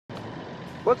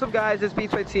What's up guys, it's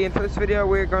BeatsYT, and for this video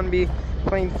we're going to be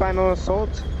playing Final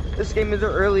Assault. This game is an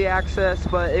early access,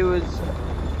 but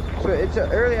it's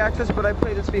an early access, but I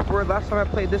played this before. Last time I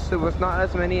played this there was not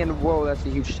as many, and whoa, that's a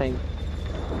huge tank.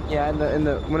 Yeah,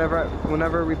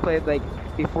 whenever we played, like,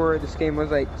 before this game was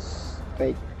like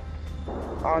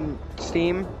on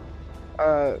Steam,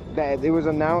 that it was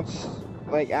announced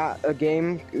like at a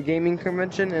gaming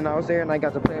convention, and I was there and I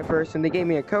got to play it first, and they gave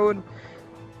me a code.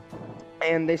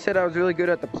 And they said I was really good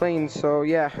at the planes, so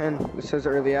yeah, and it says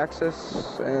early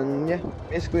access, and yeah,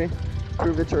 basically,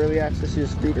 prove it's early access, you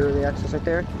just read early access right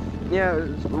there. Yeah,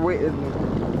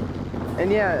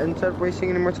 and yeah, instead of wasting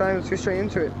any more time, let's go straight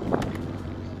into it.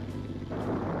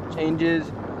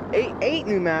 Changes, eight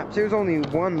new maps, there was only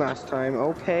one last time,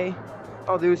 okay.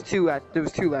 Oh, there was two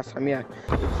last time, yeah.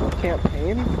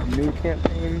 Campaign, new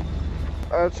campaign.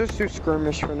 Let's just do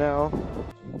skirmish for now.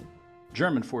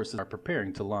 German forces are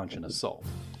preparing to launch an assault.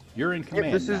 You're in command.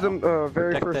 Yep, this is now. the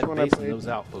very Protect first that one base I played. and those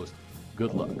outposts.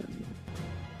 Good luck.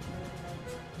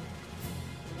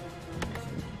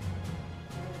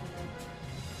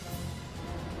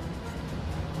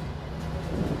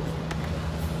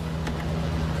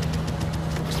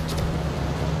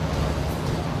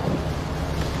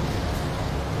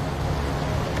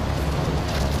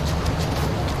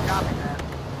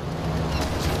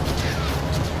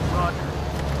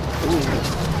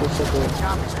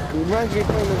 It reminds me of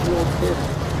playing as a little kid.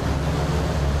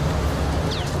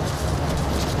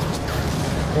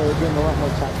 We're doing a lot more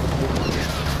tactical.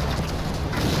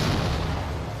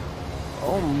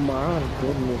 Oh my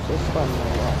goodness, this fun a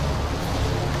lot.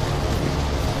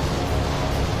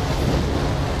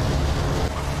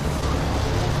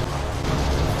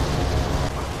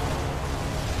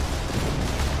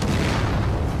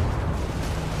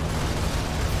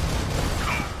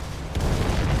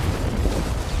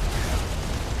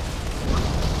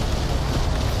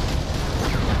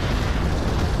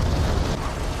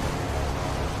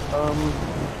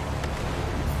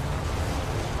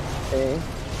 Okay.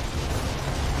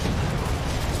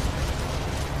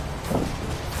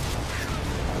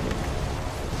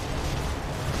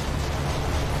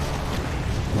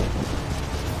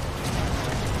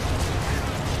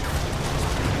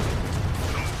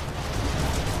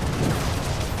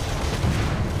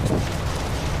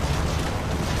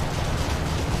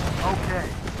 Okay.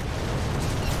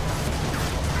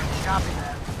 Copy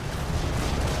that.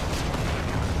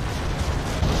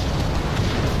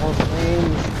 More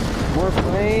planes. More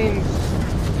planes.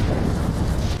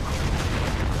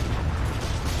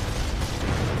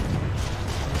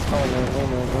 Oh no, oh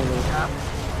no, oh no. Copy.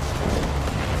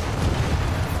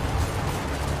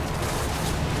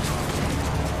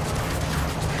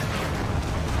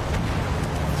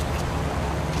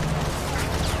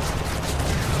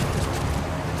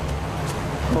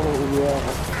 Oh yeah.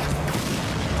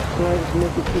 Can I just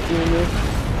make it keep doing this?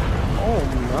 Oh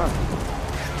my.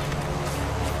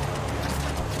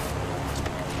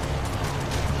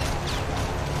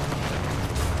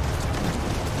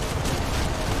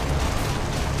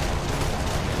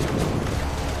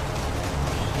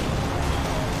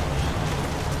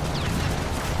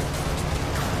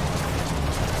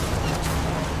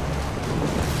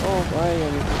 Oh, I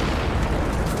am.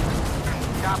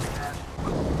 Copy that.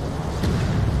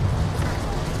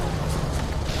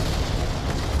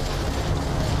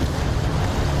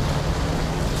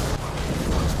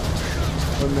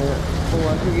 A minute. Oh,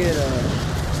 I could get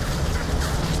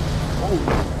oh,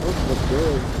 those look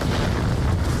good.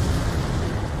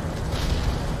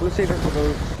 We'll save it for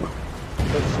those.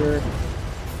 For sure.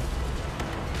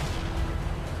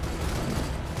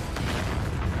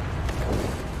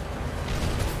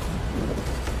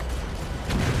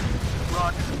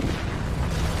 Roger.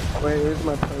 Wait, where's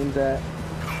my planes at?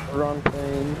 Wrong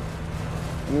plane.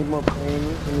 I need more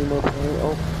planes. I need more planes.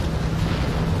 Oh.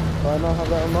 Do I not have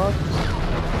that unlocked?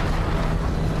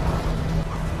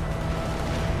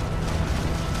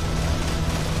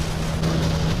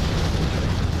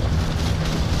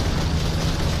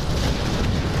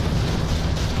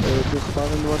 Wait, just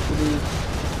spawned what to these.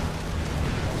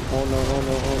 Oh no, oh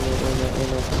no, oh no, oh no, oh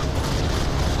no.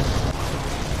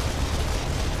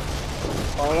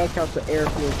 Oh, I like how the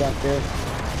airfield back there.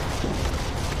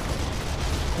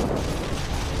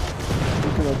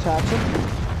 You can attach him.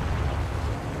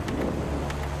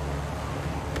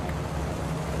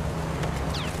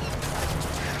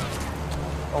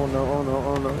 Oh no, oh no,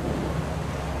 oh no.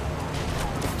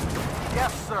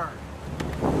 Yes, sir.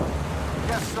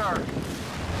 Yes, sir.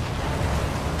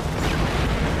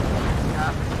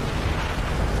 Copy.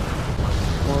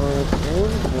 More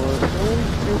planes,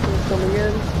 More planes coming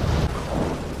in.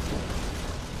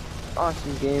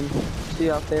 Awesome game. See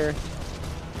you out there.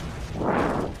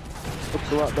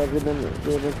 Looks a lot better than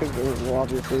the other thing. Well,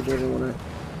 obviously they didn't want to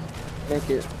make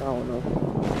it. I don't know.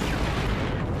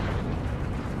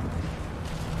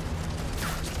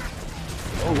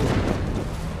 Oh.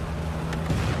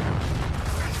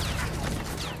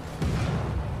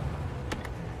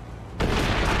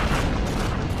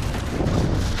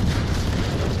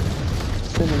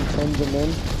 Sending tons of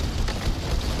men.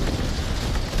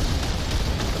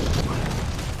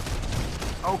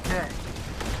 Okay.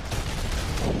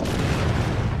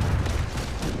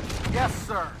 Yes,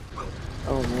 sir.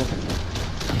 Oh no.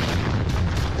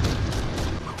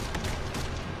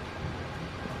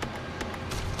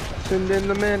 Send in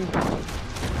the men.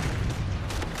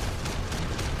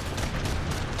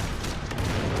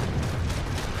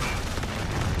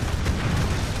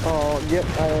 Oh, yep,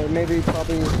 I maybe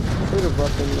probably should have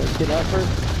let them get out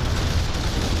first.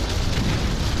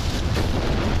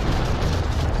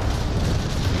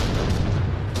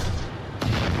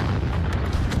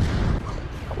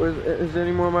 Is there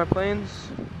any more of my planes?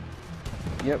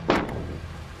 Yep.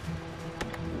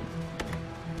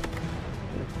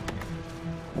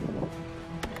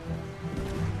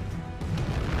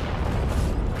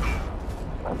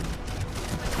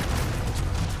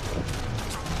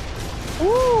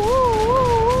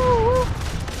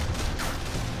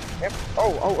 Yep.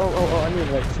 Oh, I need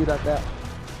to like shoot at that.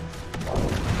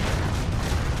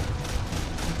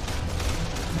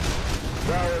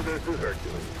 Tower, this is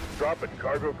Hercules. Dropping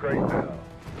cargo crate now.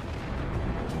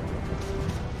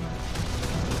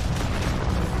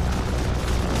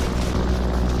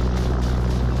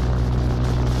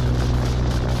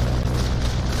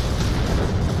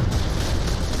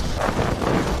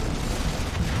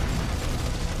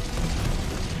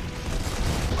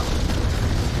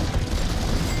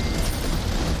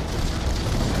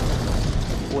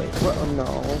 Wait, what? Oh, no.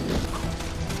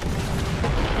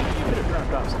 You could have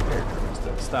dropped off some paratroopers to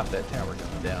stop that tower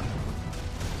going down.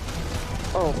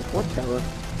 Oh, what tower?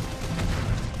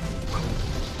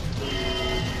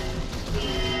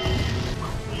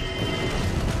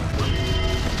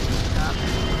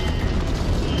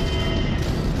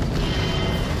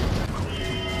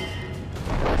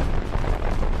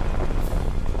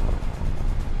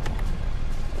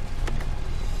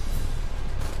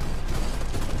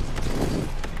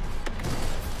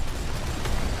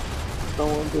 No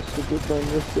one gets to get done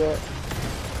this yet.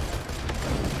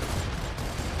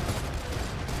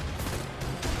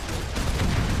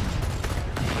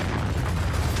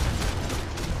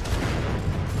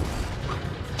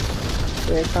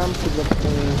 Here comes the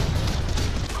plane.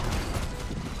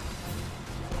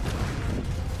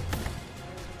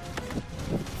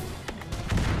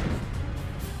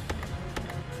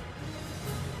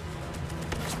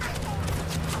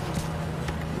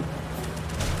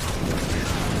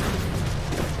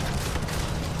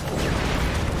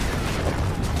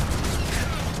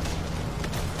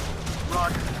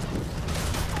 Roger.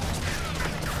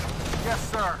 Yes,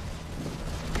 sir.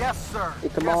 Yes, sir.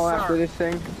 Get them yes, all sir. after this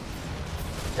thing.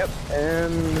 Yep.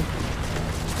 And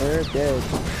they're dead.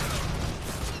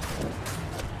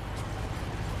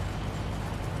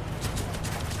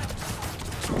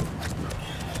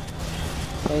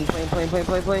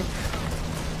 Plane.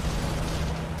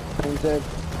 Plane's dead.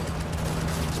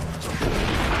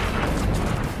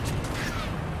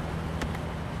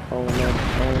 Oh no.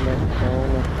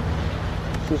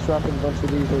 Just dropping a bunch of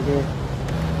these over here.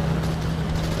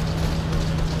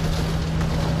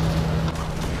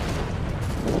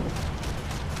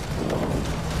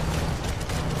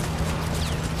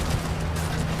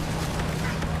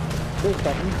 There's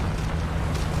something.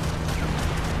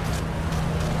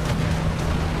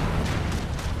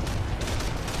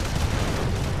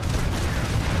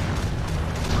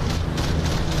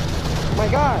 My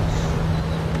gosh!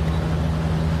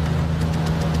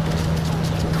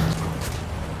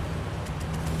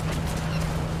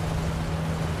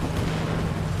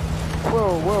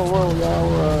 Whoa,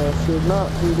 y'all should not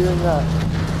be doing that.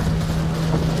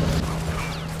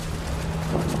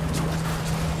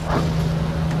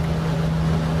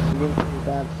 I'm getting pretty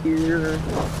bad here.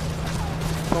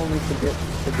 Only to get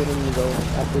him to go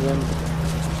after them.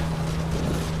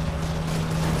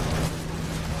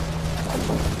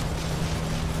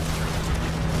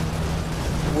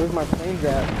 Where's my planes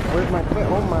at? Where's my plane?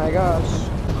 Oh my gosh.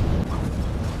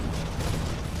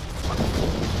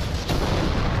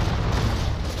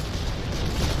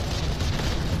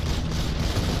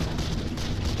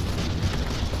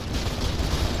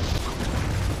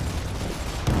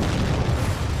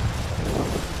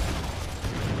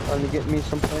 Trying to get me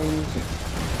some planes.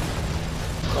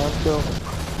 Let's go.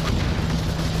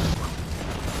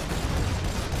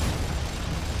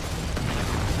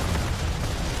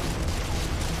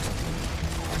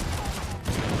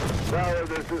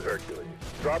 this is Hercules.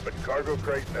 Dropping cargo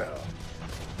crate now.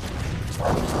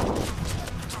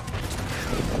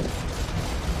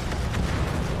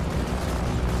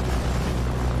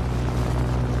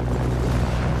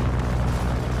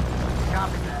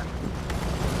 Copy that.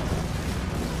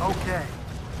 Okay.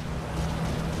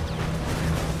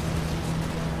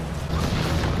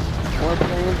 More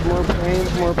planes, more planes,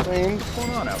 more planes. What's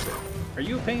going on out there? Are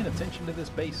you paying attention to this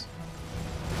base?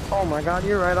 Oh my god,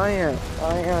 you're right, I am.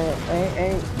 I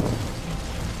am.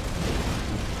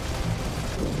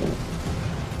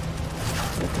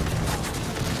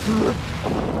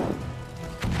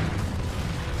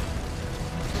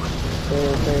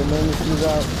 Okay, man, this is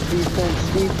out.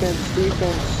 Defense.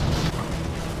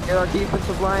 Get our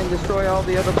defensive line, destroy all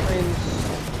the other planes.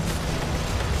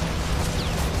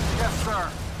 Yes,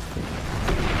 sir.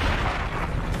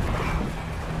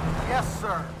 Yes,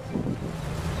 sir.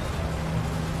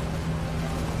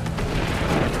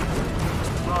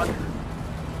 Roger.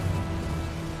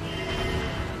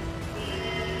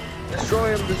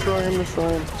 Destroy him.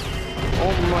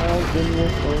 Oh my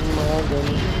goodness.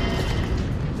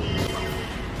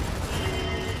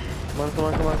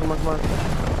 Come on.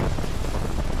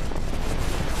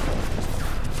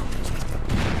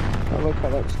 I like how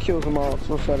that just kills them all, it's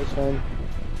so satisfying.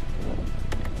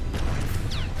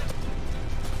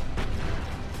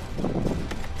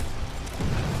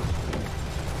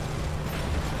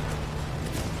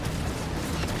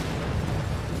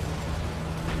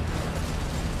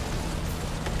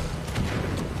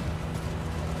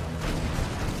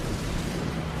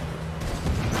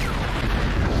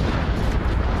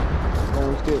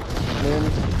 Sounds good, man.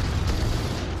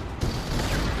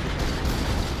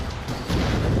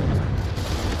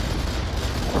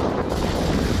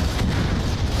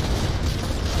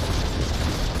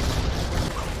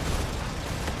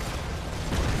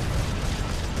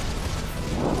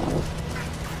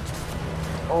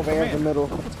 Oh, they have the middle.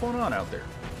 What's going on out there?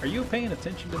 Are you paying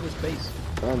attention to this base?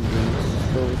 I'm being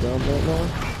so dumb right now.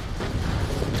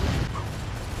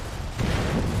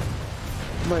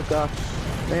 Oh my gosh.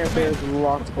 They have theirs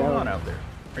locked What's going on down. out there?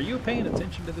 Are you paying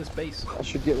attention to this base? I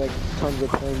should get like tons of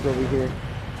planes over here.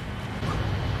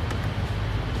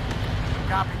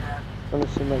 Copy that. I'm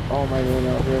gonna send like all my men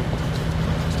out here.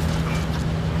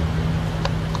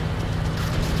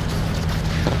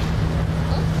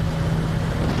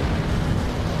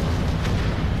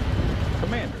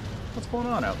 Commander, what's going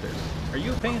on out there? Are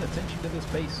you paying attention to this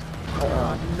base?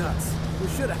 Oh, nuts. We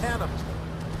should have had him.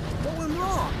 What went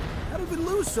wrong? How did we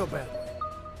lose so badly?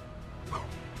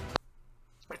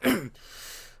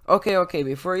 Okay,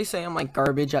 before you say I'm like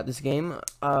garbage at this game,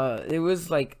 it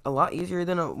was like a lot easier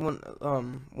than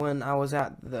when I was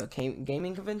at the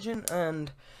gaming convention, and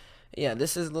yeah,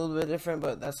 this is a little bit different,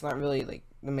 but that's not really like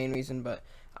the main reason. But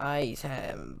I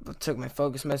took my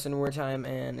focus medicine war time,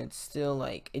 and it's still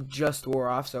like it just wore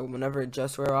off. So whenever it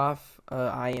just wore off,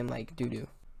 I am like doo-doo.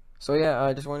 So yeah,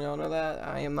 I just want y'all to know that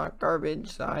I am not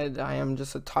garbage. I am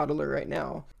just a toddler right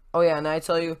now. Oh yeah, and I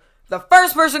tell you, the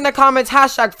first person that comments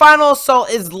hashtag Final Assault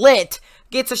is lit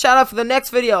gets a shout out for the next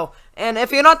video. And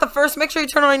if you're not the first, make sure you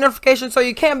turn on your notifications so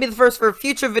you can be the first for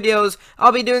future videos.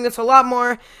 I'll be doing this a lot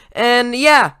more. And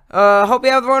yeah, hope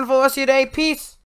you have a wonderful rest of your day. Peace.